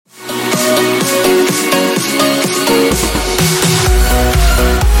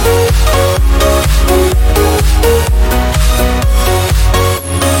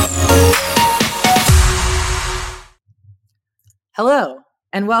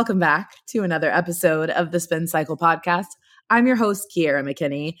and welcome back to another episode of the Spin Cycle podcast. I'm your host, Kiara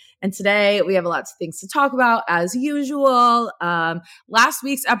McKinney, and today we have lots of things to talk about as usual. Last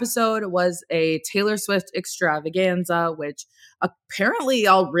week's episode was a Taylor Swift extravaganza, which apparently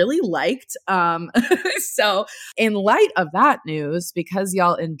y'all really liked. So in light of that news, because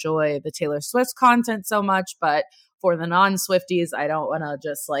y'all enjoy the Taylor Swift content so much, but for the non-Swifties, I don't want to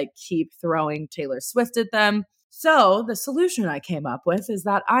just keep throwing Taylor Swift at them. So the solution I came up with is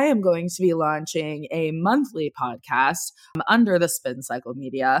that I am going to be launching a monthly podcast under the Spin Cycle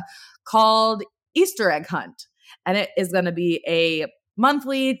Media called Easter Egg Hunt. And it is going to be a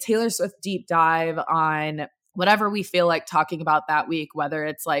monthly Taylor Swift deep dive on whatever we feel like talking about that week, whether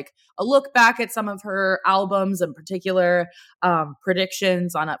it's a look back at some of her albums in particular,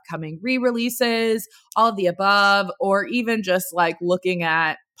 predictions on upcoming re-releases, all of the above, or even just looking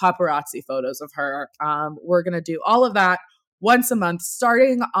at paparazzi photos of her. We're going to do all of that once a month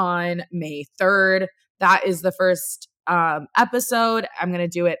starting on May 3rd. That is the first episode. I'm going to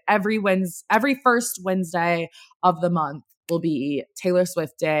do it every first Wednesday of the month will be Taylor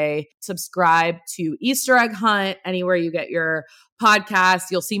Swift Day. Subscribe to Easter Egg Hunt anywhere you get your podcast.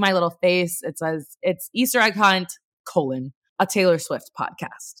 You'll see my little face. It says it's Easter Egg Hunt, a Taylor Swift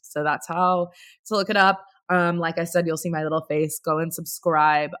podcast. So that's how to look it up. Like I said, you'll see my little face. Go and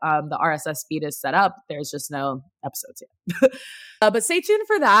subscribe. The RSS feed is set up. There's just no episodes yet. But stay tuned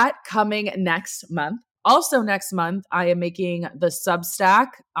for that coming next month. Also next month, I am making the Substack.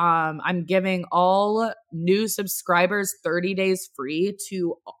 I'm giving all new subscribers 30 days free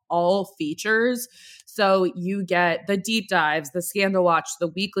to all features. So you get the deep dives, the Scandal Watch, the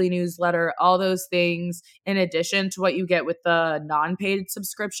weekly newsletter, all those things, in addition to what you get with the non-paid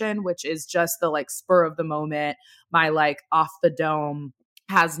subscription, which is just the spur of the moment, my off the dome,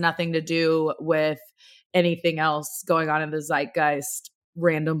 has nothing to do with anything else going on in the zeitgeist,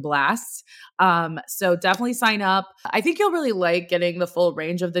 random blasts. So definitely sign up. I think you'll really like getting the full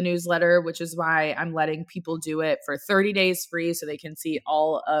range of the newsletter, which is why I'm letting people do it for 30 days free so they can see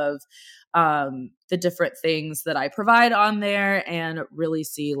all of the different things that I provide on there and really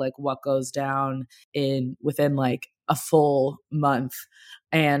see what goes down within a full month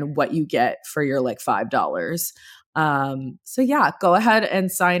and what you get for your $5. So yeah, go ahead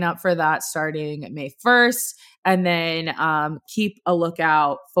and sign up for that starting May 1st. And then keep a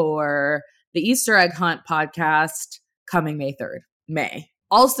lookout for the Easter Egg Hunt podcast coming May 3rd.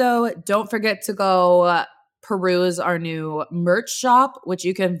 Also, don't forget to go peruse our new merch shop, which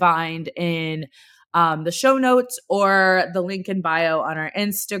you can find in the show notes or the link in bio on our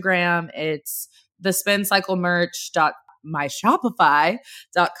Instagram. It's the Spin Cycle Merch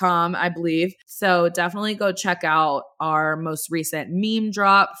myshopify.com, I believe. So definitely go check out our most recent meme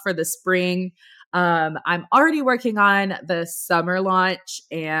drop for the spring. I'm already working on the summer launch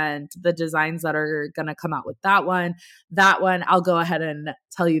and the designs that are going to come out with that one. That one, I'll go ahead and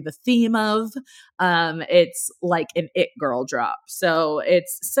tell you the theme of. It's like an It Girl drop. So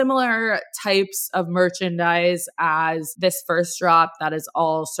it's similar types of merchandise as this first drop that is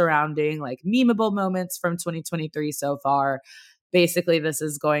all surrounding memeable moments from 2023 so far. Basically, this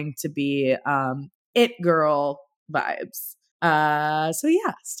is going to be It Girl vibes. So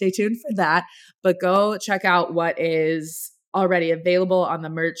yeah, stay tuned for that, but go check out what is already available on the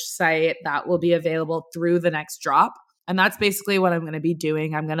merch site that will be available through the next drop. And that's basically what I'm going to be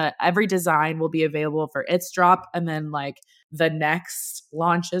doing. Every design will be available for its drop and then the next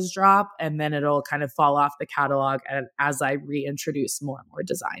launches drop, and then it'll kind of fall off the catalog as I reintroduce more and more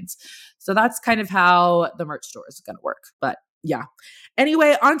designs. So that's kind of how the merch store is going to work. But yeah.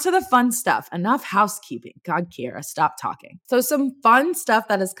 Anyway, on to the fun stuff. Enough housekeeping. God, Kiara, stop talking. So some fun stuff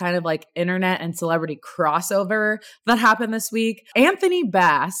that is kind of internet and celebrity crossover that happened this week. Anthony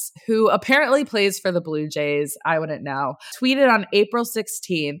Bass, who apparently plays for the Blue Jays, I wouldn't know, tweeted on April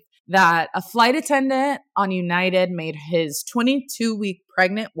 16th that a flight attendant on United made his 22-week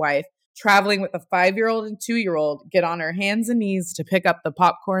pregnant wife traveling with a 5-year-old and 2-year-old get on her hands and knees to pick up the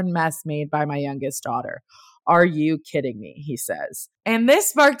popcorn mess made by my youngest daughter. Are you kidding me? He says. And this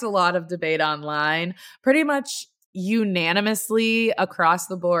sparked a lot of debate online. Pretty much unanimously across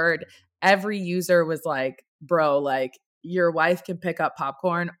the board, every user was like, bro, your wife can pick up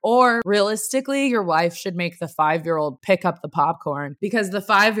popcorn, or realistically, your wife should make the 5-year-old pick up the popcorn because the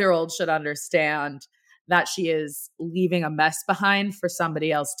 5-year-old should understand that she is leaving a mess behind for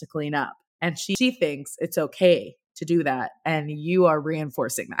somebody else to clean up. And she thinks it's okay to do that. And you are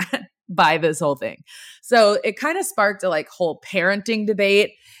reinforcing that by this whole thing. So it kind of sparked a whole parenting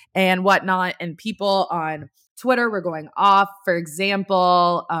debate and whatnot. And people on Twitter were going off. For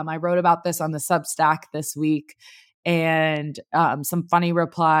example, I wrote about this on the Substack this week. and some funny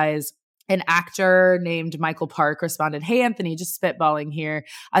replies. An actor named Michael Park responded, "Hey, Anthony, just spitballing here.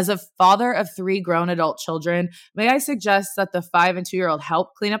 As a father of 3 grown adult children, may I suggest that the 5 and 2-year-old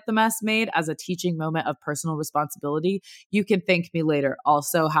help clean up the mess made as a teaching moment of personal responsibility? You can thank me later.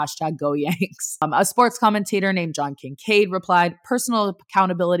 Also, hashtag go Yanks." A sports commentator named John Kincaid replied, "Personal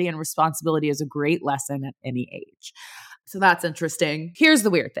accountability and responsibility is a great lesson at any age." So that's interesting. Here's the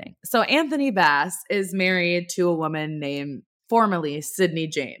weird thing. So Anthony Bass is married to a woman named formerly Sydney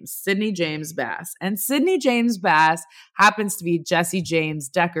James Bass. And Sydney James Bass happens to be Jessie James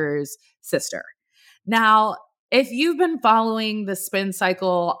Decker's sister. Now, if you've been following the Spin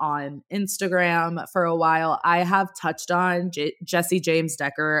Cycle on Instagram for a while, I have touched on Jessie James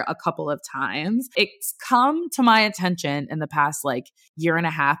Decker a couple of times. It's come to my attention in the past year and a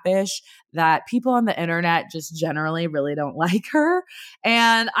half-ish that people on the internet just generally really don't like her.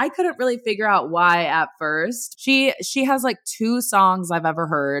 And I couldn't really figure out why at first. She has 2 songs I've ever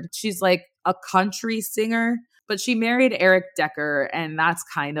heard. She's a country singer. But she married Eric Decker, and that's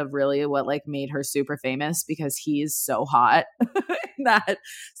kind of really what made her super famous because he's so hot.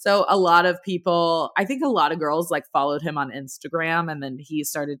 So a lot of people, I think a lot of girls followed him on Instagram, and then he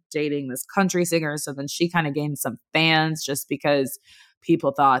started dating this country singer. So then she kind of gained some fans just because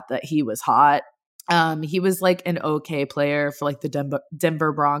people thought that he was hot. He was an okay player for the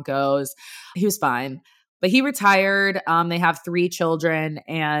Denver Broncos. He was fine, but he retired. They have 3 children,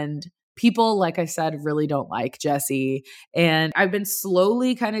 and people, like I said, really don't like Jessie. And I've been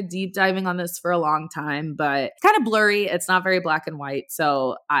slowly kind of deep diving on this for a long time, but it's kind of blurry. It's not very black and white.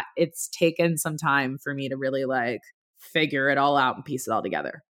 So it's taken some time for me to really figure it all out and piece it all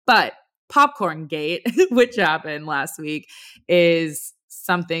together. But Popcorn Gate, which happened last week, is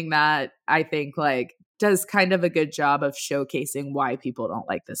something that I think does kind of a good job of showcasing why people don't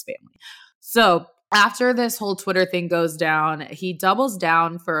like this family. So after this whole Twitter thing goes down, he doubles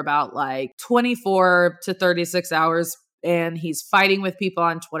down for about 24 to 36 hours, and he's fighting with people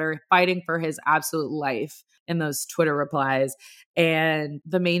on Twitter, fighting for his absolute life in those Twitter replies. And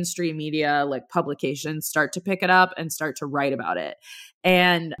the mainstream media, publications, start to pick it up and start to write about it.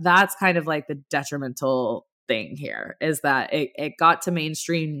 And that's kind of the detrimental thing here, is that it got to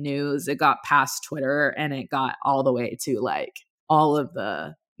mainstream news, it got past Twitter, and it got all the way to all of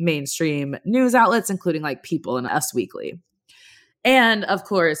the mainstream news outlets, including People and Us Weekly. And of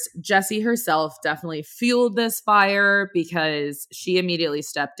course, Jessie herself definitely fueled this fire because she immediately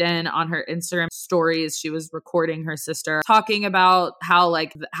stepped in on her Instagram stories. She was recording her sister talking about how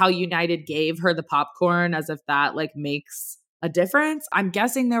United gave her the popcorn, as if that makes a difference. I'm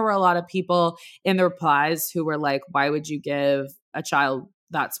guessing there were a lot of people in the replies who were why would you give a child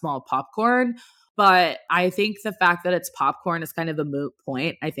that small popcorn? But I think the fact that it's popcorn is kind of a moot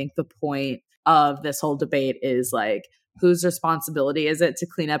point. I think the point of this whole debate is whose responsibility is it to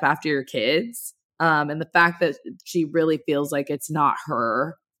clean up after your kids? And the fact that she really feels it's not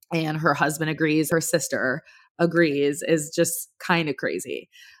her, and her husband agrees, her sister agrees, is just kind of crazy.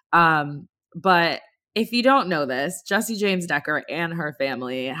 But if you don't know this, Jessie James Decker and her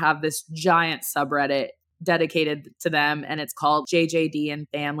family have this giant subreddit dedicated to them, and it's called JJD and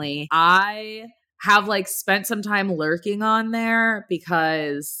Family. I have spent some time lurking on there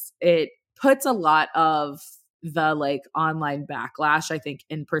because it puts a lot of the online backlash, I think,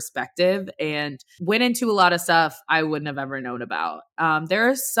 in perspective, and went into a lot of stuff I wouldn't have ever known about. There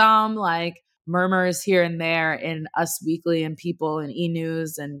are some murmurs here and there in Us Weekly and People and E!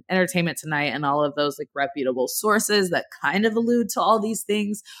 News and Entertainment Tonight and all of those reputable sources that kind of allude to all these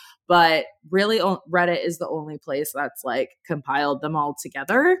things. But really, Reddit is the only place that's compiled them all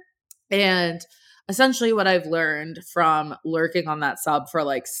together. And essentially what I've learned from lurking on that sub for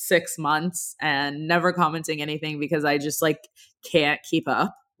 6 months and never commenting anything because I just can't keep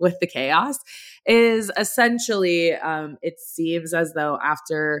up with the chaos is essentially it seems as though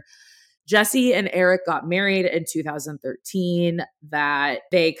after Jessie and Eric got married in 2013 that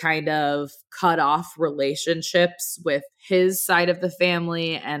they kind of cut off relationships with his side of the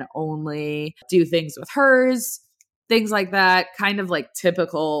family and only do things with hers, things like that, kind of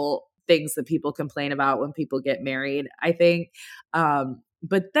typical things that people complain about when people get married, I think.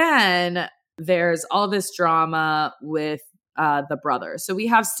 But then there's all this drama with the brother. So we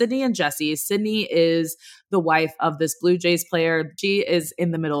have Sydney and Jessie. Sydney is the wife of this Blue Jays player. She is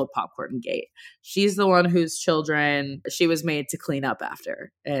in the middle of Popcorn Gate. She's the one whose children she was made to clean up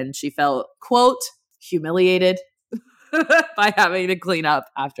after. And she felt, quote, humiliated by having to clean up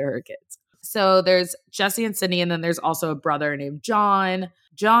after her kids. So there's Jessie and Sydney, and then there's also a brother named John.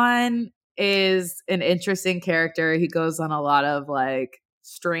 John is an interesting character. He goes on a lot of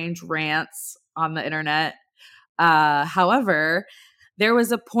strange rants on the internet. However, there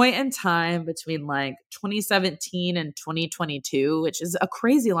was a point in time between like 2017 and 2022, which is a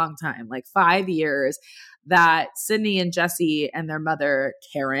crazy long time, like 5 years, that Sydney and Jessie and their mother,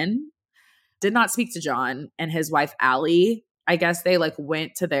 Karen, did not speak to John and his wife, Allie. I guess they like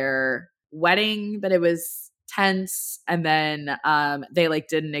went to their wedding, but it was tense. And then they like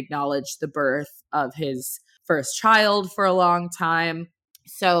didn't acknowledge the birth of his first child for a long time.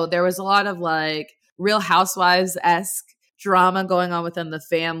 So there was a lot of like Real Housewives-esque drama going on within the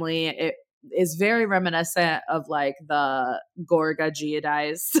family. It is very reminiscent of like the Gorga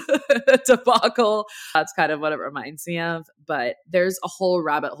Giudice debacle. That's kind of what it reminds me of. But there's a whole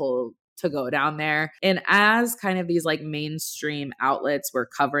rabbit hole to go down there. And as kind of these like mainstream outlets were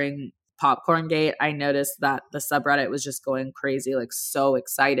covering Popcorn Gate, I noticed that the subreddit was just going crazy, like so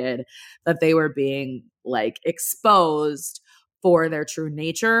excited that they were being like exposed for their true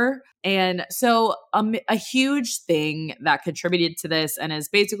nature. And so a huge thing that contributed to this and is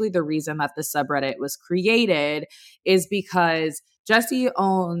basically the reason that the subreddit was created is because Jessie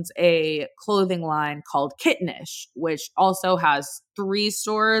owns a clothing line called Kittenish, which also has 3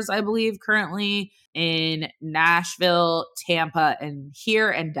 stores, I believe, currently in Nashville, Tampa, and here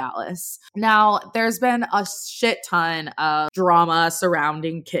in Dallas. Now, there's been a shit ton of drama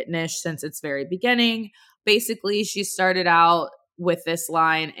surrounding Kittenish since its very beginning. Basically, she started out with this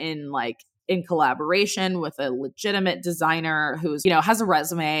line in collaboration with a legitimate designer who's, has a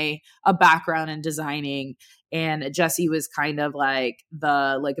resume, a background in designing. And Jessie was kind of like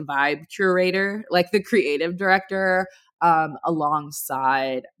the vibe curator, like the creative director,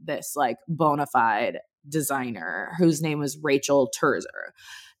 alongside this like bona fide designer whose name was Rachel Terzer.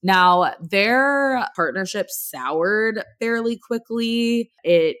 Now, their partnership soured fairly quickly.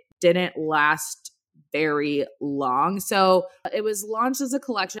 It didn't last very long. So it was launched as a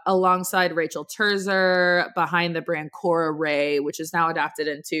collection alongside Rachel Terzer behind the brand Cora Ray, which is now adapted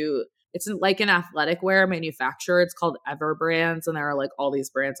into, it's like an athletic wear manufacturer. It's called Ever Brands. And there are like all these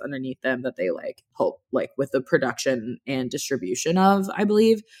brands underneath them that they like help like with the production and distribution of, I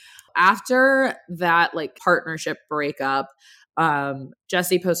believe. After that like partnership breakup,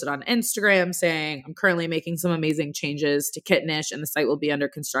 Jessie posted on Instagram saying, "I'm currently making some amazing changes to Kittenish and the site will be under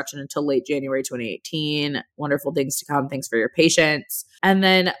construction until late January 2018. Wonderful things to come. Thanks for your patience." And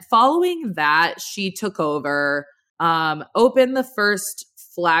then following that, she took over, opened the first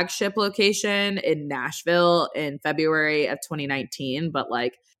flagship location in Nashville in February of 2019. But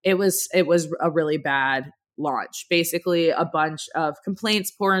like it was a really bad launch. Basically, a bunch of complaints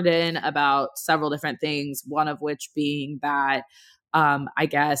poured in about several different things, one of which being that I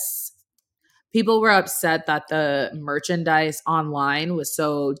guess people were upset that the merchandise online was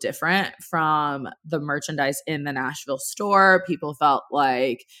so different from the merchandise in the Nashville store. People felt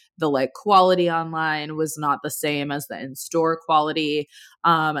like the like quality online was not the same as the in-store quality.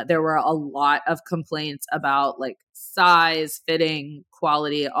 There were a lot of complaints about like size, fitting,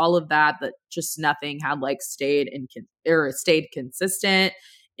 quality, all of that just nothing had like stayed consistent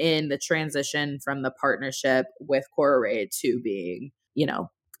in the transition from the partnership with Cora Ray to being,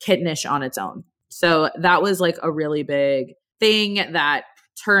 Kittenish on its own. So that was like a really big thing that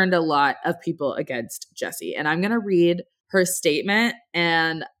turned a lot of people against Jessie. And I'm going to read her statement.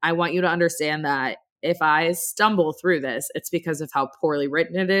 And I want you to understand that if I stumble through this, it's because of how poorly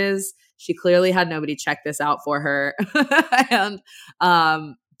written it is. She clearly had nobody check this out for her. And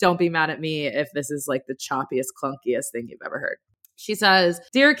don't be mad at me if this is like the choppiest, clunkiest thing you've ever heard. She says,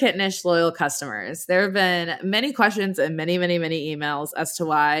 "Dear Kittenish loyal customers, there have been many questions and many, many, many emails as to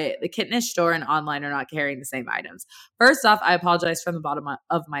why the Kittenish store and online are not carrying the same items. First off, I apologize from the bottom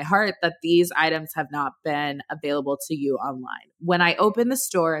of my heart that these items have not been available to you online. When I opened the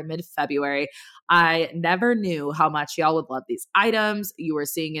store in mid-February, I never knew how much y'all would love these items you were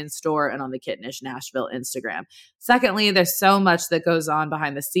seeing in store and on the Kittenish Nashville Instagram. Secondly, there's so much that goes on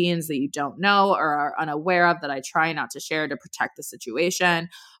behind the scenes that you don't know or are unaware of that I try not to share to protect the situation.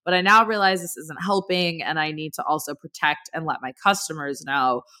 But I now realize this isn't helping and I need to also protect and let my customers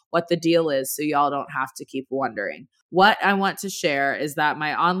know what the deal is so y'all don't have to keep wondering. What I want to share is that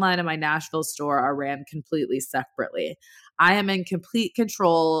my online and my Nashville store are ran completely separately. I am in complete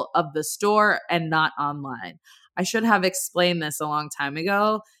control of the store and not online. I should have explained this a long time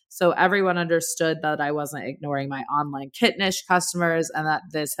ago so everyone understood that I wasn't ignoring my online Kittenish customers and that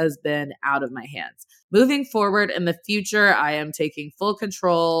this has been out of my hands. Moving forward in the future, I am taking full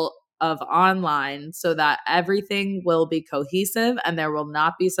control of online so that everything will be cohesive and there will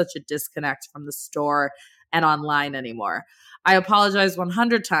not be such a disconnect from the store and online anymore. I apologize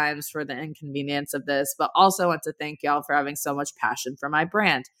 100 times for the inconvenience of this, but also want to thank y'all for having so much passion for my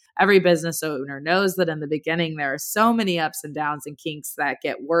brand. Every business owner knows that in the beginning, there are so many ups and downs and kinks that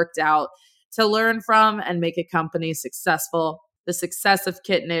get worked out to learn from and make a company successful. The success of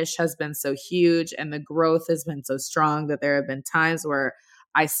Kittenish has been so huge and the growth has been so strong that there have been times where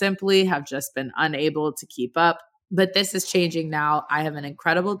I simply have just been unable to keep up. But this is changing now. I have an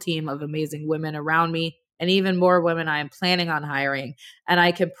incredible team of amazing women around me and even more women I am planning on hiring. And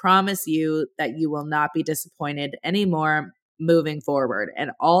I can promise you that you will not be disappointed anymore moving forward.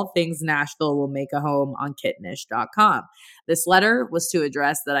 And all things Nashville will make a home on kittenish.com. This letter was to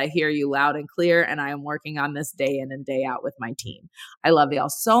address that I hear you loud and clear, and I am working on this day in and day out with my team. I love y'all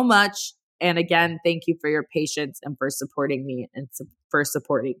so much. And again, thank you for your patience and for supporting me and for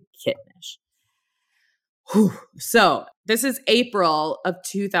supporting Kittenish. So this is April of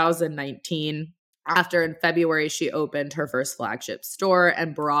 2019. After in February, she opened her first flagship store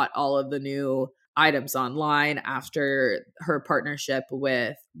and brought all of the new items online after her partnership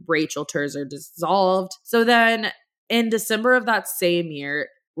with Rachel Terzer dissolved. So then in December of that same year,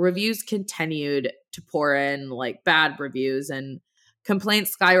 reviews continued to pour in, like bad reviews, and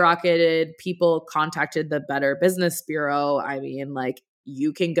complaints skyrocketed. People contacted the Better Business Bureau. I mean, like,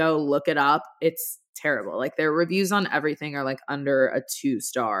 you can go look it up. It's terrible. Like, their reviews on everything are like under a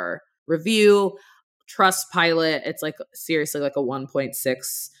 2-star review. Trustpilot, it's like seriously like a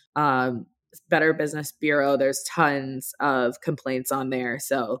 1.6. Better Business Bureau, there's tons of complaints on there.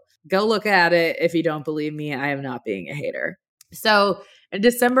 So go look at it. If you don't believe me, I am not being a hater. So in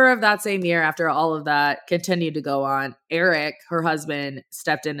December of that same year, after all of that continued to go on, Eric, her husband,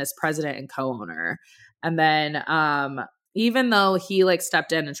 stepped in as president and co-owner. And then even though he like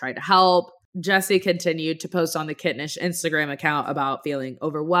stepped in and tried to help, Jessie continued to post on the Kittenish Instagram account about feeling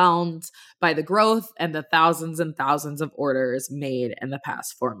overwhelmed by the growth and the thousands and thousands of orders made in the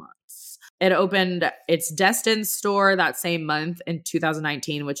past 4 months. It opened its Destin store that same month in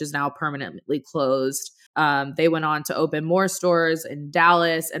 2019, which is now permanently closed. They went on to open more stores in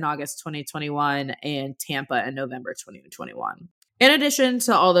Dallas in August 2021 and Tampa in November 2021. In addition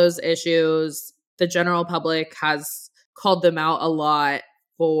to all those issues, the general public has called them out a lot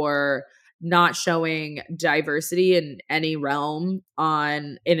for not showing diversity in any realm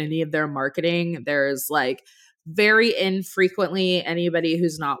in any of their marketing. There's like very infrequently anybody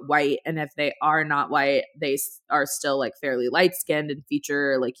who's not white. And if they are not white, they are still like fairly light skinned and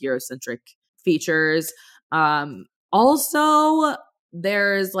feature like Eurocentric features. Also,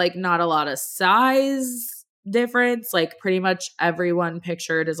 there's like not a lot of size difference. Like pretty much everyone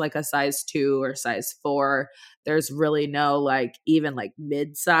pictured is like a size 2 or size 4. There's really no like even like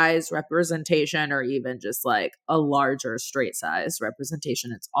mid-size representation or even just like a larger straight size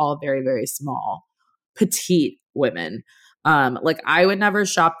representation. It's all very, very small, petite women. Like I would never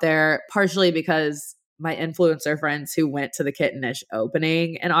shop there, partially because my influencer friends who went to the Kittenish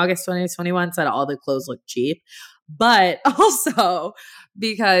opening in August 2021 said all the clothes look cheap. But also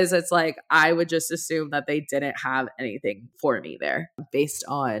because it's like, I would just assume that they didn't have anything for me there based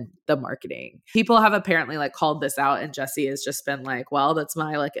on the marketing. People have apparently like called this out and Jessie has just been like, well, that's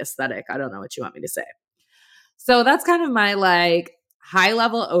my like aesthetic. I don't know what you want me to say. So that's kind of my like high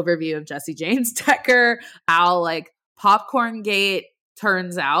level overview of Jessie James Decker. How like Popcorn Gate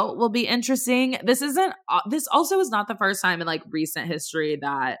turns out will be interesting. This also is not the first time in like recent history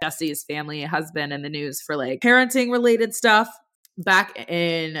that Jessie's family has been in the news for like parenting related stuff. Back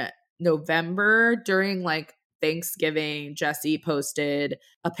in November during like Thanksgiving, Jessie posted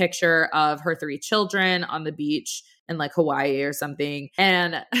a picture of her 3 children on the beach in like Hawaii or something.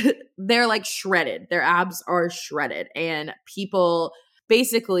 And they're like shredded. Their abs are shredded. And people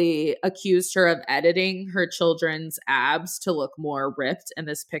basically accused her of editing her children's abs to look more ripped in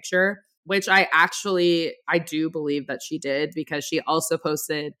this picture, which I do believe that she did, because she also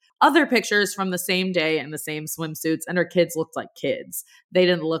posted other pictures from the same day in the same swimsuits, and her kids looked like kids. They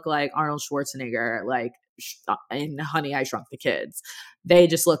didn't look like Arnold Schwarzenegger, like in Honey, I Shrunk the Kids. They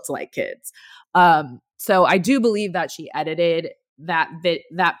just looked like kids. So I do believe that she edited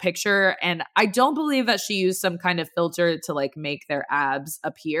that picture, and I don't believe that she used some kind of filter to like make their abs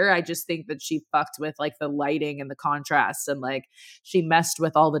appear. I just think that she fucked with like the lighting and the contrast, and like she messed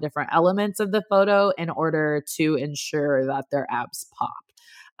with all the different elements of the photo in order to ensure that their abs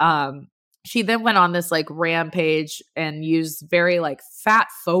popped. She then went on this like rampage and used very like fat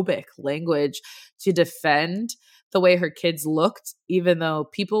phobic language to defend the way her kids looked, even though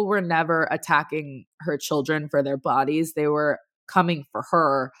people were never attacking her children for their bodies. They were coming for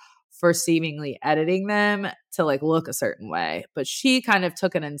her for seemingly editing them to like look a certain way. But she kind of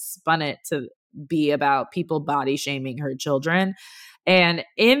took it and spun it to be about people body shaming her children. And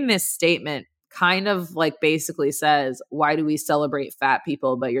in this statement, kind of like basically says, why do we celebrate fat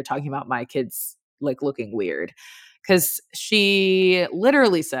people, but you're talking about my kids like looking weird? Because she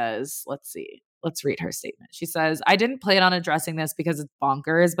literally says, let's read her statement. She says, I didn't plan on addressing this because it's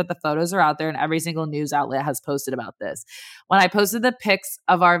bonkers, but the photos are out there and every single news outlet has posted about this. When I posted the pics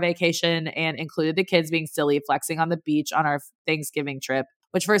of our vacation and included the kids being silly, flexing on the beach on our Thanksgiving trip,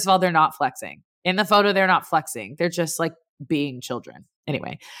 which first of all, they're not flexing. In the photo, they're not flexing. They're just like being children.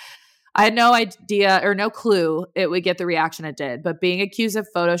 Anyway, I had no idea or no clue it would get the reaction it did, but being accused of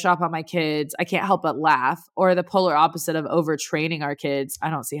Photoshop on my kids, I can't help but laugh, or the polar opposite of overtraining our kids. I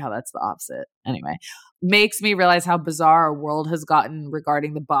don't see how that's the opposite. Anyway, makes me realize how bizarre our world has gotten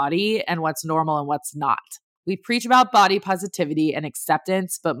regarding the body and what's normal and what's not. We preach about body positivity and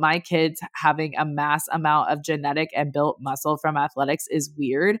acceptance, but my kids having a mass amount of genetic and built muscle from athletics is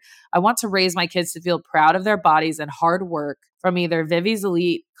weird. I want to raise my kids to feel proud of their bodies and hard work, from either Vivi's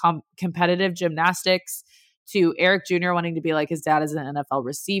elite competitive gymnastics to Eric Jr. wanting to be like his dad as an NFL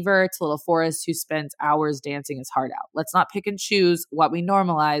receiver to little Forrest who spends hours dancing his heart out. Let's not pick and choose what we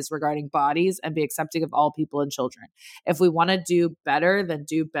normalize regarding bodies and be accepting of all people and children. If we want to do better, then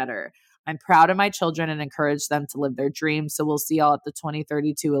do better. I'm proud of my children and encourage them to live their dreams. So we'll see y'all at the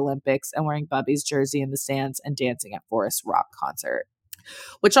 2032 Olympics and wearing Bubby's jersey in the stands and dancing at Forest Rock concert.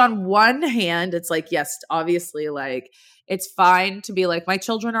 Which on one hand, it's like, yes, obviously, like it's fine to be like, my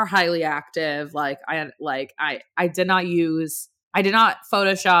children are highly active. Like I did not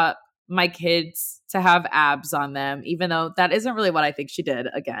Photoshop my kids to have abs on them, even though that isn't really what I think she did.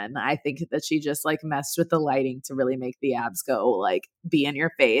 Again, I think that she just like messed with the lighting to really make the abs go like be in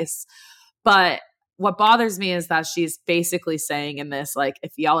your face. But what bothers me is that she's basically saying in this, like,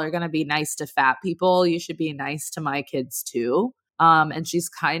 if y'all are going to be nice to fat people, you should be nice to my kids too. And she's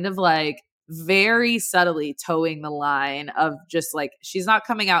kind of like very subtly towing the line of just like, she's not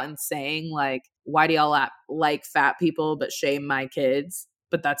coming out and saying like, why do y'all like fat people but shame my kids?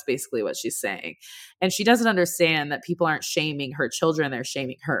 But that's basically what she's saying. And she doesn't understand that people aren't shaming her children, they're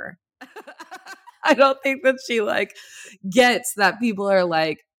shaming her. I don't think that she like gets that people are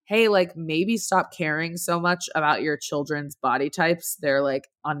like, hey, like maybe stop caring so much about your children's body types. They're like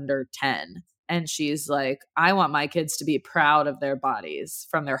under 10. And she's like, I want my kids to be proud of their bodies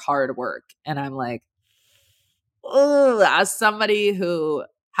from their hard work. And I'm like, oh, as somebody who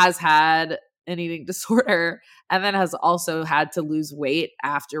has had an eating disorder and then has also had to lose weight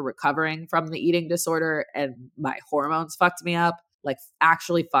after recovering from the eating disorder and my hormones fucked me up, like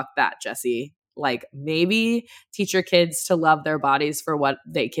actually fuck that, Jessie. Like maybe teach your kids to love their bodies for what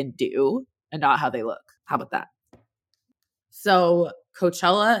they can do and not how they look. How about that? So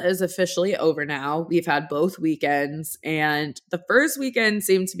Coachella is officially over now. We've had both weekends, and the first weekend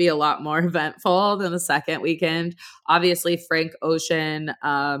seemed to be a lot more eventful than the second weekend. Obviously, Frank Ocean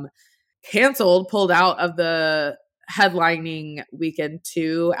pulled out of the headlining weekend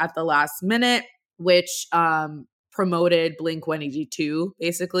 2 at the last minute, which promoted Blink-182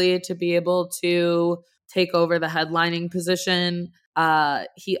 basically to be able to take over the headlining position.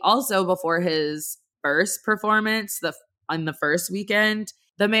 He also, before his first performance, on the first weekend,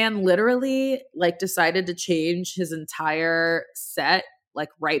 the man literally like decided to change his entire set like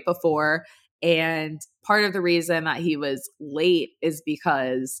right before. And part of the reason that he was late is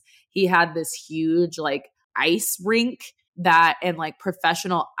because he had this huge like ice rink that and like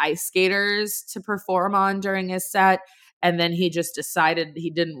professional ice skaters to perform on during his set. And then he just decided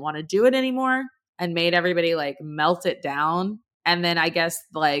he didn't want to do it anymore and made everybody like melt it down. And then I guess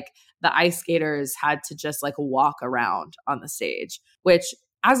like the ice skaters had to just like walk around on the stage, which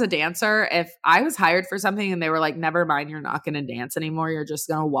as a dancer, if I was hired for something and they were like, never mind, you're not going to dance anymore, you're just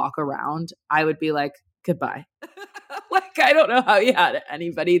going to walk around, I would be like, goodbye. Like, I don't know how he had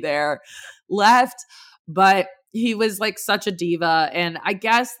anybody there left, but he was like such a diva. And I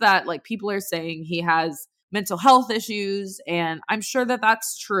guess that like people are saying he has mental health issues, and I'm sure that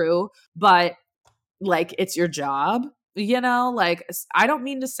that's true, but like it's your job. You know, like I don't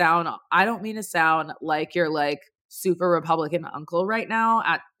mean to sound like you're like super Republican uncle right now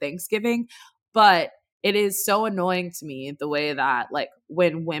at Thanksgiving, but it is so annoying to me the way that like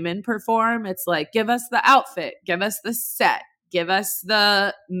when women perform, it's like, give us the outfit, give us the set, give us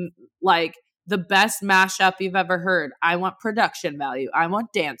the like the best mashup you've ever heard. I want production value. I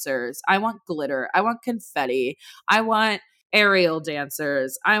want dancers. I want glitter. I want confetti. I want aerial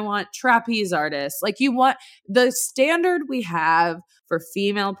dancers. I want trapeze artists. Like you want the standard we have for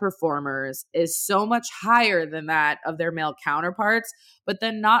female performers is so much higher than that of their male counterparts. But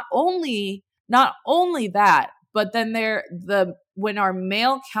then not only that, but then when our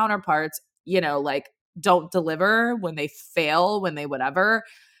male counterparts, like don't deliver, when they fail, when they whatever,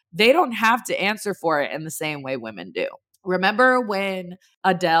 they don't have to answer for it in the same way women do. Remember when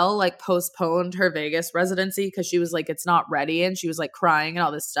Adele like postponed her Vegas residency because she was like, it's not ready, and she was like crying and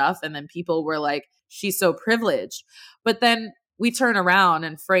all this stuff. And then people were like, she's so privileged. But then we turn around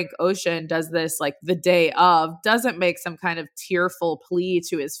and Frank Ocean does this like the day of, doesn't make some kind of tearful plea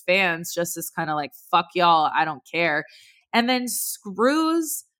to his fans, just this kind of like, fuck y'all, I don't care. And then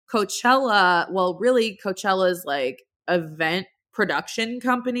screws Coachella. Well, really, Coachella's like event production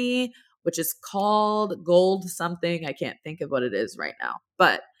company, which is called Gold something. I can't think of what it is right now.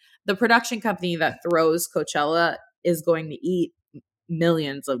 But the production company that throws Coachella is going to eat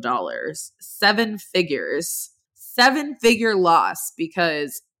millions of dollars, 7 figures, 7-figure loss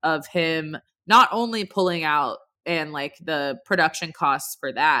because of him not only pulling out and like the production costs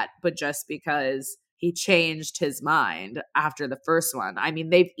for that, but just because he changed his mind after the first one. I mean,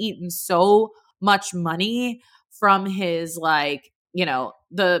 they've eaten so much money from his like,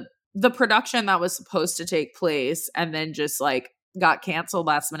 the production that was supposed to take place and then just like got canceled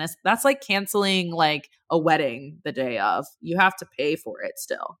last minute. That's like canceling like a wedding the day of. You have to pay for it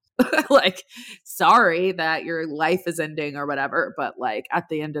still. Like, sorry that your life is ending or whatever, but like at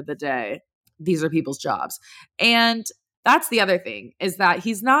the end of the day, these are people's jobs. And that's the other thing, is that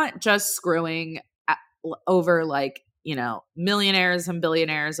he's not just screwing over like, millionaires and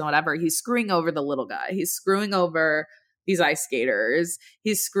billionaires and whatever. He's screwing over the little guy. He's screwing over these ice skaters.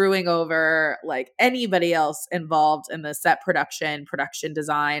 He's screwing over like anybody else involved in the set production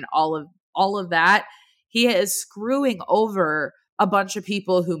design, all of that. He is screwing over a bunch of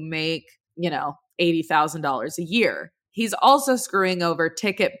people who make, $80,000 a year. He's also screwing over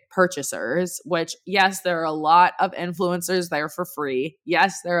ticket purchasers, which, yes, there are a lot of influencers there for free.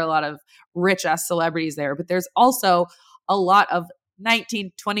 Yes, there are a lot of rich ass celebrities there, but there's also a lot of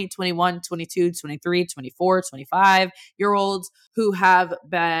 19, 20, 21, 22, 23, 24, 25-year-olds who have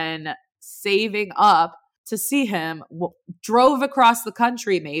been saving up to see him, drove across the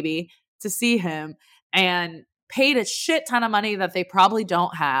country maybe to see him, and paid a shit ton of money that they probably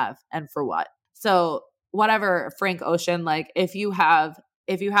don't have. And for what? So whatever, Frank Ocean, like if you have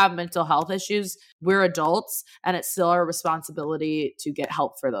mental health issues, we're adults and it's still our responsibility to get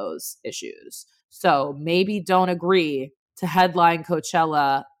help for those issues. So maybe don't agree to headline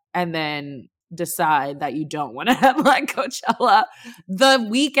Coachella and then decide that you don't want to headline Coachella the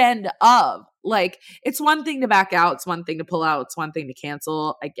weekend of. Like, it's one thing to back out. It's one thing to pull out. It's one thing to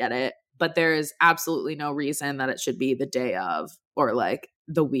cancel. I get it. But there is absolutely no reason that it should be the day of or like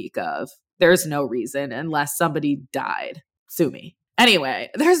the week of. There's no reason unless somebody died. Sue me.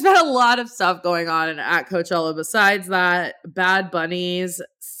 Anyway, there's been a lot of stuff going on at Coachella besides that. Bad Bunny's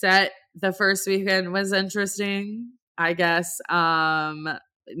set the first weekend was interesting, I guess.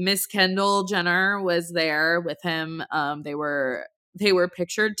 Miss Kendall Jenner was there with him. They were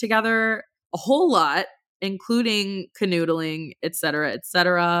pictured together a whole lot, including canoodling, et cetera, et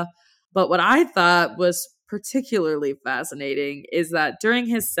cetera. But what I thought was particularly fascinating is that during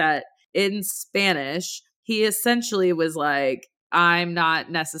his set in Spanish, he essentially was like, I'm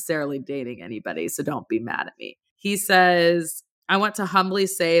not necessarily dating anybody, so don't be mad at me. He says, I want to humbly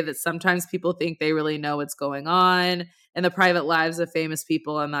say that sometimes people think they really know what's going on in the private lives of famous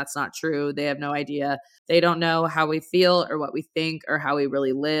people, and that's not true. They have no idea. They don't know how we feel or what we think or how we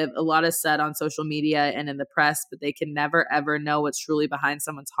really live. A lot is said on social media and in the press, but they can never, ever know what's truly behind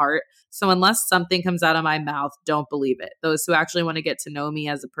someone's heart. So unless something comes out of my mouth, don't believe it. Those who actually want to get to know me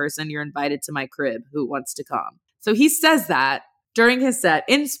as a person, you're invited to my crib. Who wants to come? So he says that during his set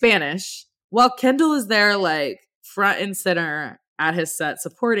in Spanish, while Kendall is there like front and center at his set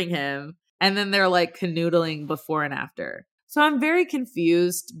supporting him. And then they're like canoodling before and after. So I'm very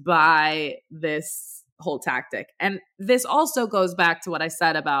confused by this whole tactic. And this also goes back to what I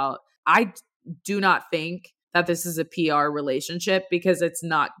said about, I do not think that this is a PR relationship because it's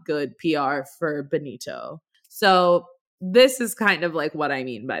not good PR for Benito. So this is kind of like what I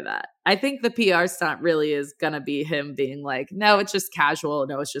mean by that. I think the PR stunt really is going to be him being like, no, it's just casual.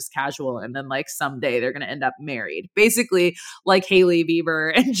 No, it's just casual. And then like someday they're going to end up married. Basically like Hailey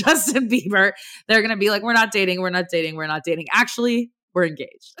Bieber and Justin Bieber. They're going to be like, we're not dating. We're not dating. We're not dating. Actually, we're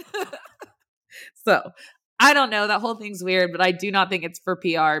engaged. So I don't know. That whole thing's weird, but I do not think it's for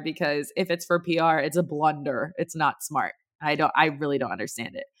PR because if it's for PR, it's a blunder. It's not smart. I really don't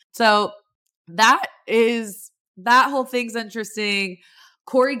understand it. So that is that whole thing's interesting.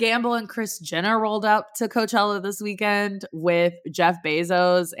 Corey Gamble and Kris Jenner rolled up to Coachella this weekend with Jeff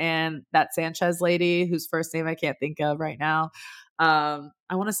Bezos and that Sanchez lady whose first name I can't think of right now. I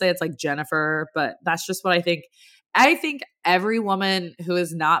want to say it's like Jennifer, but that's just what I think. I think every woman who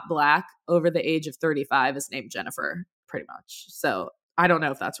is not Black over the age of 35 is named Jennifer, pretty much. So I don't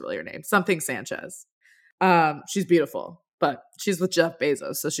know if that's really her name. Something Sanchez. She's beautiful, but she's with Jeff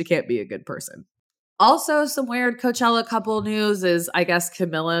Bezos, so she can't be a good person. Also, some weird Coachella couple news is I guess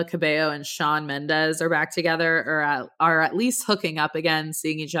Camila Cabello and Shawn Mendes are back together or are at least hooking up again,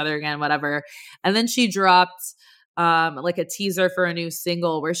 seeing each other again, whatever. And then she dropped like a teaser for a new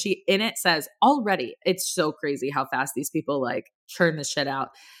single where she in it says already, it's so crazy how fast these people like churn this shit out.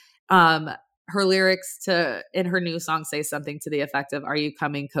 Her lyrics in her new song say something to the effect of, "Are you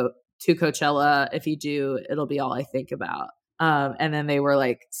coming to Coachella? If you do, it'll be all I think about." And then they were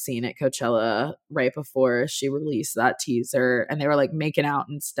like seen at Coachella right before she released that teaser, and they were like making out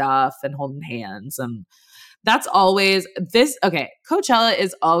and stuff and holding hands. And that's always this. Okay. Coachella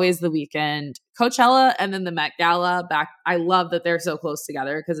is always the weekend. Coachella and then the Met Gala back. I love that they're so close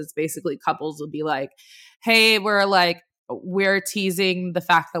together because it's basically couples will be like, hey, we're teasing the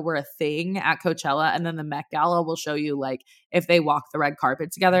fact that we're a thing at Coachella. And then the Met Gala will show you like if they walk the red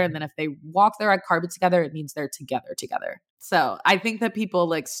carpet together. And then if they walk the red carpet together, it means they're together. So I think that people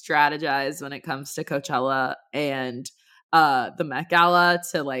like strategize when it comes to Coachella and the Met Gala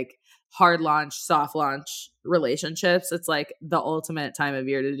to like hard launch, soft launch relationships. It's like the ultimate time of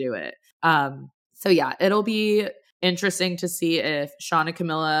year to do it. So yeah, it'll be interesting to see if Shawn and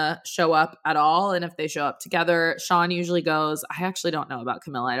Camila show up at all. And if they show up together, Shawn usually goes. I actually don't know about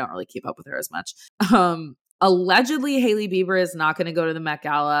Camila. I don't really keep up with her as much. Allegedly, Hailey Bieber is not going to go to the Met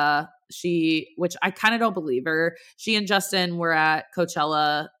Gala. Which I kind of don't believe her. She and Justin were at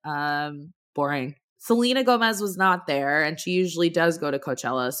Coachella. Boring. Selena Gomez was not there, and she usually does go to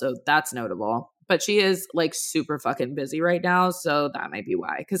Coachella, so that's notable. But she is like super fucking busy right now, so that might be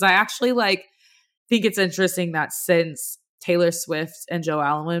why. Because I actually like think it's interesting that since Taylor Swift and Joe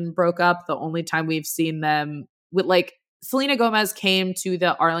Alwyn broke up, the only time we've seen them with like Selena Gomez came to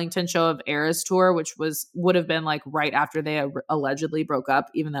the Arlington show of Eras tour, which would have been like right after they allegedly broke up,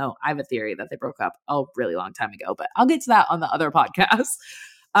 even though I have a theory that they broke up a really long time ago, but I'll get to that on the other podcast.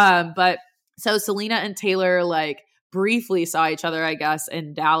 But so Selena and Taylor like briefly saw each other, I guess,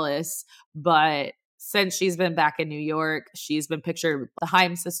 in Dallas, but since she's been back in New York, she's been pictured with the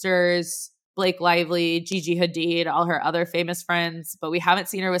Haim sisters, Blake Lively, Gigi Hadid, all her other famous friends, but we haven't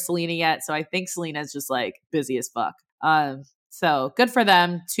seen her with Selena yet. So I think Selena's just like busy as fuck. So good for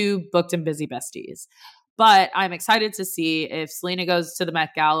them, two booked and busy besties. But I'm excited to see if Selena goes to the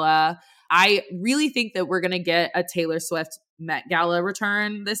Met Gala. I really think that we're going to get a Taylor Swift Met Gala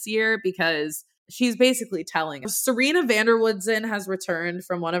return this year because she's basically telling us. Serena Vanderwoodsen has returned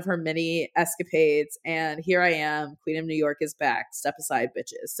from one of her many escapades, and here I am, Queen of New York is back. Step aside,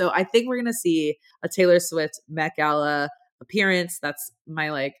 bitches. So I think we're going to see a Taylor Swift Met Gala appearance. That's my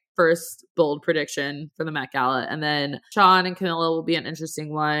like first bold prediction for the Met Gala. And then Shawn and Camila will be an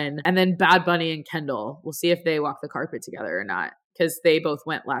interesting one. And then Bad Bunny and Kendall. We'll see if they walk the carpet together or not because they both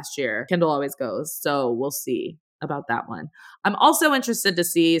went last year. Kendall always goes. So we'll see about that one. I'm also interested to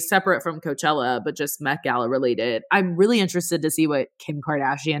see, separate from Coachella, but just Met Gala related, I'm really interested to see what Kim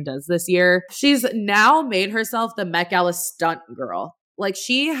Kardashian does this year. She's now made herself the Met Gala stunt girl. Like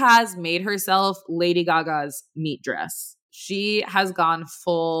she has made herself Lady Gaga's meat dress. She has gone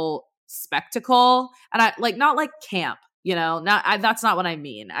full spectacle, and I like not like camp, you know, that's not what I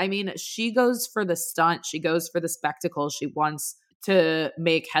mean. I mean, she goes for the stunt. She goes for the spectacle. She wants to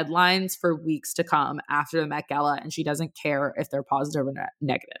make headlines for weeks to come after the Met Gala, and she doesn't care if they're positive or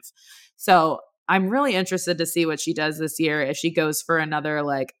negative. So I'm really interested to see what she does this year. If she goes for another,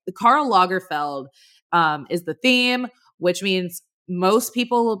 like Karl Lagerfeld is the theme, which means most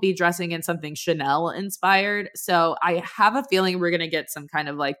people will be dressing in something Chanel inspired. So I have a feeling we're going to get some kind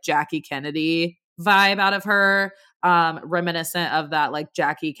of like Jackie Kennedy vibe out of her, reminiscent of that like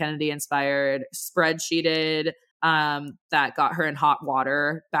Jackie Kennedy inspired spreadsheeted that got her in hot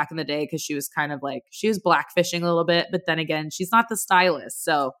water back in the day because she was kind of like, she was blackfishing a little bit, but then again, she's not the stylist.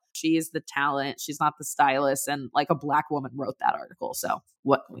 So she's the talent. She's not the stylist. And like a Black woman wrote that article. So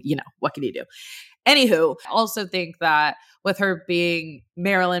what can you do? Anywho, I also think that with her being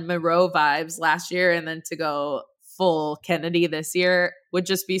Marilyn Monroe vibes last year and then to go full Kennedy this year would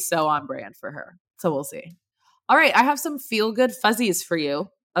just be so on brand for her. So we'll see. All right. I have some feel good fuzzies for you.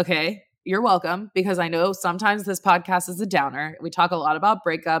 Okay. you're welcome, because I know sometimes this podcast is a downer. We talk a lot about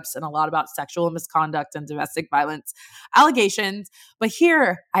breakups and a lot about sexual misconduct and domestic violence allegations. But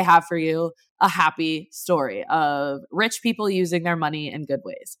here I have for you a happy story of rich people using their money in good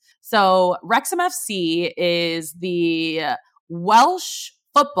ways. So Wrexham FC is the Welsh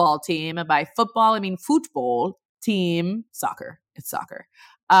football team. And by football, I mean football team, soccer. It's soccer.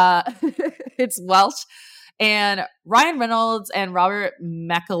 It's Welsh. And Ryan Reynolds and Robert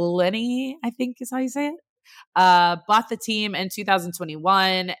McElhenney, I think is how you say it, bought the team in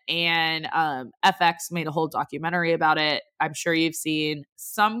 2021, and FX made a whole documentary about it. I'm sure you've seen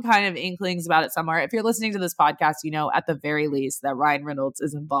some kind of inklings about it somewhere. If you're listening to this podcast, you know at the very least that Ryan Reynolds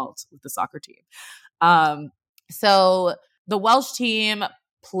is involved with the soccer team. So the Welsh team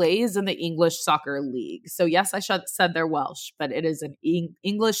plays in the English Soccer League. So yes, I said they're Welsh, but it is an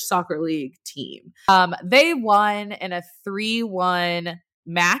English Soccer League team. They won in a 3-1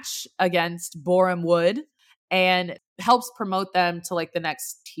 match against Boreham Wood, and helps promote them to like the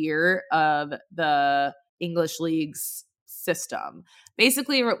next tier of the English League's system.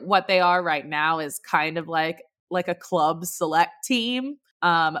 Basically, what they are right now is kind of like a club select team.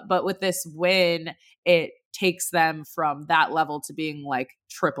 But with this win, it takes them from that level to being like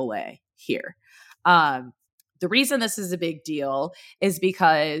AAA here. The reason this is a big deal is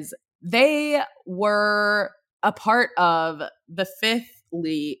because they were a part of the fifth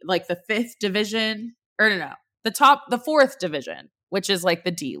league, like the fifth division, or no, the fourth division, which is like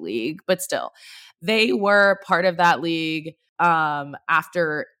the D League, but still, they were part of that league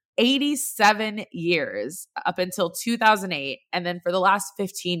after 87 years up until 2008. And then for the last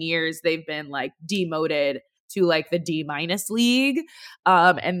 15 years, they've been like demoted to like the D- league.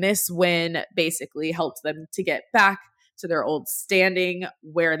 And this win basically helped them to get back to their old standing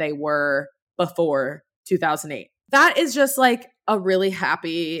where they were before 2008. That is just like a really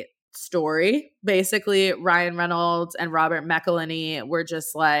happy story. Basically, Ryan Reynolds and Robert McElhenney were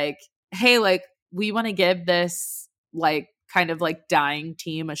just like, hey, like we want to give this like kind of like dying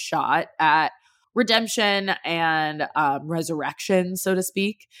team a shot at redemption and resurrection, so to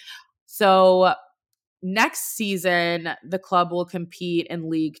speak. So next season, the club will compete in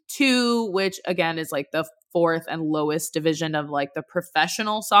League 2, which again is like the fourth and lowest division of like the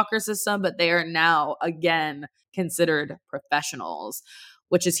professional soccer system, but they are now again considered professionals,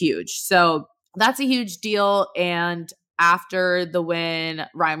 which is huge. So that's a huge deal. And after the win,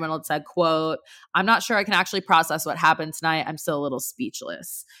 Ryan Reynolds said, quote, "I'm not sure I can actually process what happened tonight. I'm still a little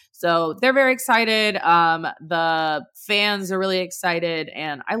speechless." So they're very excited. The fans are really excited.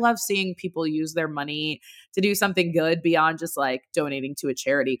 And I love seeing people use their money to do something good beyond just like donating to a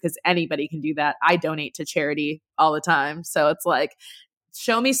charity, because anybody can do that. I donate to charity all the time. So it's like,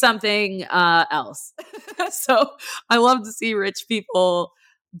 show me something else. So I love to see rich people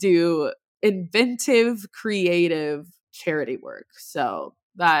do inventive, creative charity work. So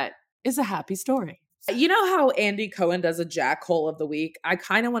that is a happy story. You know how Andy Cohen does a jackhole of the week? I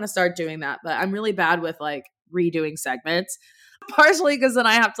kind of want to start doing that, but I'm really bad with like redoing segments, partially because then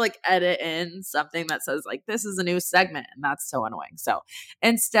I have to like edit in something that says like, this is a new segment, and that's so annoying. So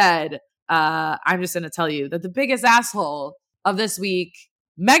instead, I'm just going to tell you that the biggest asshole of this week,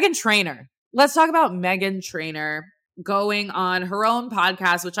 Meghan Trainor. Let's talk about Meghan Trainor going on her own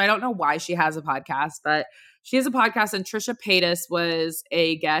podcast, which I don't know why she has a podcast, but she has a podcast, and Trisha Paytas was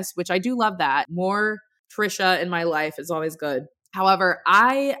a guest, which I do love that. More Trisha in my life is always good. However,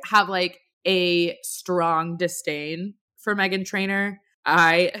 I have like a strong disdain for Meghan Trainor.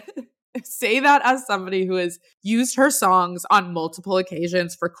 I say that as somebody who has used her songs on multiple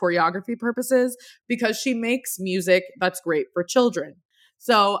occasions for choreography purposes, because she makes music that's great for children.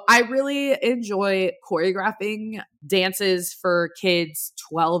 So I really enjoy choreographing dances for kids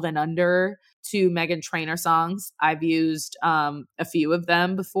 12 and under to Meghan Trainor songs. I've used a few of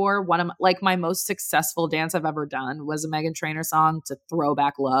them before. One of my most successful dance I've ever done was a Meghan Trainor song to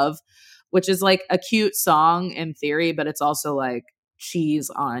Throwback Love, which is like a cute song in theory, but it's also like cheese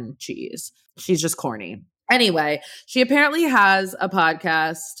on cheese. She's just corny. Anyway, she apparently has a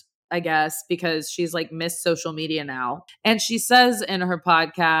podcast, I guess, because she's like missed social media now. And she says in her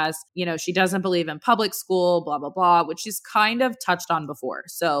podcast, you know, she doesn't believe in public school, blah, blah, blah, which she's kind of touched on before.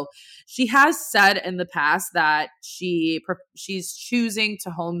 So she has said in the past that she's choosing to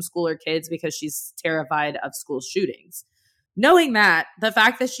homeschool her kids because she's terrified of school shootings. Knowing that, the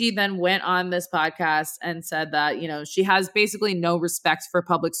fact that she then went on this podcast and said that, you know, she has basically no respect for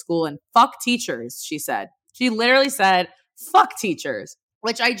public school and fuck teachers, she said. She literally said, fuck teachers,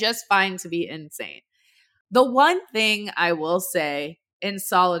 which I just find to be insane. The one thing I will say in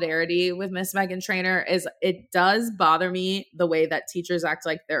solidarity with Miss Meghan Trainor is it does bother me the way that teachers act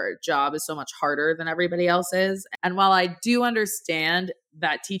like their job is so much harder than everybody else's. And while I do understand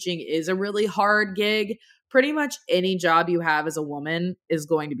that teaching is a really hard gig, pretty much any job you have as a woman is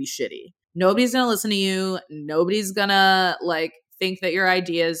going to be shitty. Nobody's going to listen to you. Nobody's going to think that your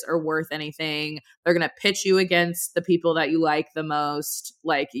ideas are worth anything. They're going to pitch you against the people that you like the most.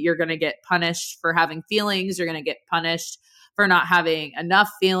 You're going to get punished for having feelings. You're going to get punished for not having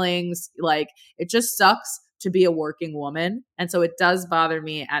enough feelings. It just sucks to be a working woman. And so it does bother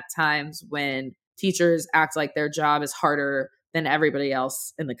me at times when teachers act like their job is harder than everybody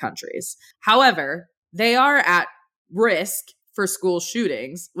else in the countries. However, they are at risk for school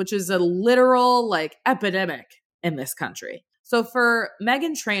shootings, which is a literal epidemic in this country. So for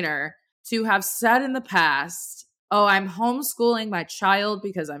Meghan Trainor to have said in the past, oh, I'm homeschooling my child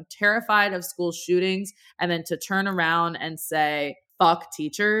because I'm terrified of school shootings, and then to turn around and say, fuck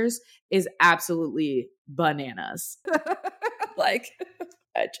teachers, is absolutely bananas. I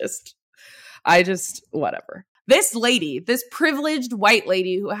just, whatever. This lady, this privileged white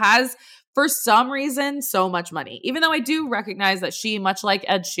lady who has, for some reason, so much money, even though I do recognize that she, much like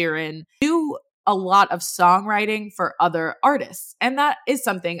Ed Sheeran, do a lot of songwriting for other artists. And that is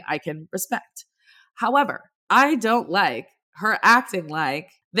something I can respect. However, I don't like her acting like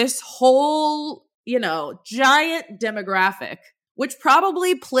this whole, giant demographic, which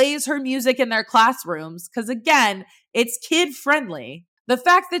probably plays her music in their classrooms. Because again, it's kid friendly. The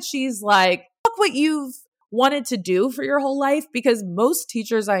fact that she's like, look what you've wanted to do for your whole life, because most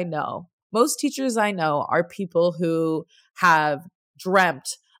teachers I know are people who have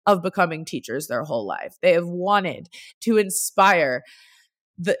dreamt of becoming teachers their whole life. They have wanted to inspire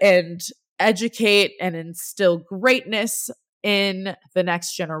and educate and instill greatness in the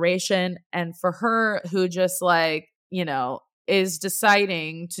next generation. And for her, who just is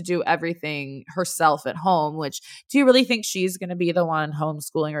deciding to do everything herself at home, which, do you really think she's going to be the one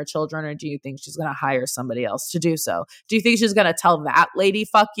homeschooling her children, or do you think she's going to hire somebody else to do so? Do you think she's going to tell that lady,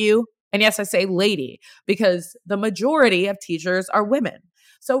 fuck you? And yes, I say lady because the majority of teachers are women.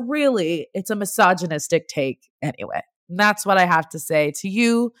 So really, it's a misogynistic take anyway. And that's what I have to say to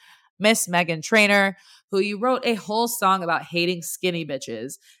you, Miss Meghan Trainor, who you wrote a whole song about hating skinny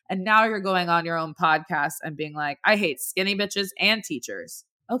bitches. And now you're going on your own podcast and being like, I hate skinny bitches and teachers.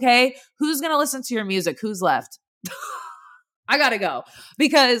 Okay, who's going to listen to your music? Who's left? I got to go.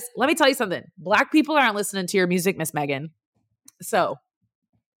 Because let me tell you something. Black people aren't listening to your music, Miss Meghan. So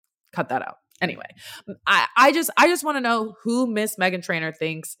cut that out. Anyway, I just want to know who Miss Meghan Trainor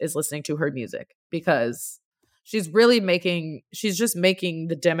thinks is listening to her music, because she's just making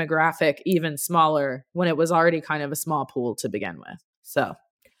the demographic even smaller when it was already kind of a small pool to begin with. So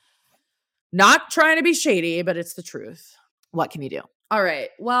not trying to be shady, but it's the truth. What can you do? All right.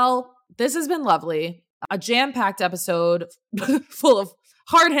 Well, this has been lovely. A jam-packed episode full of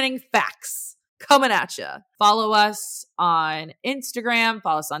hard-hitting facts coming at you. Follow us on Instagram.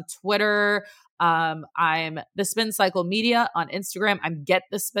 Follow us on Twitter. I'm The Spin Cycle Media on Instagram. I'm Get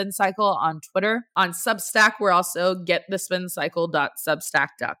The Spin Cycle on Twitter. On Substack, we're also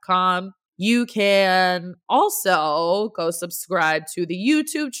gettheспincycle.substack.com. You can also go subscribe to the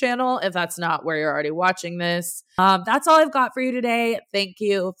YouTube channel if that's not where you're already watching this. That's all I've got for you today. Thank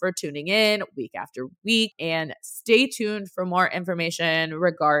you for tuning in week after week, and stay tuned for more information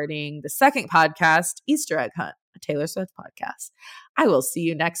regarding the second podcast, Easter Egg Hunt, a Taylor Swift podcast. I will see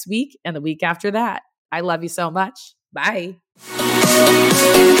you next week and the week after that. I love you so much. Bye.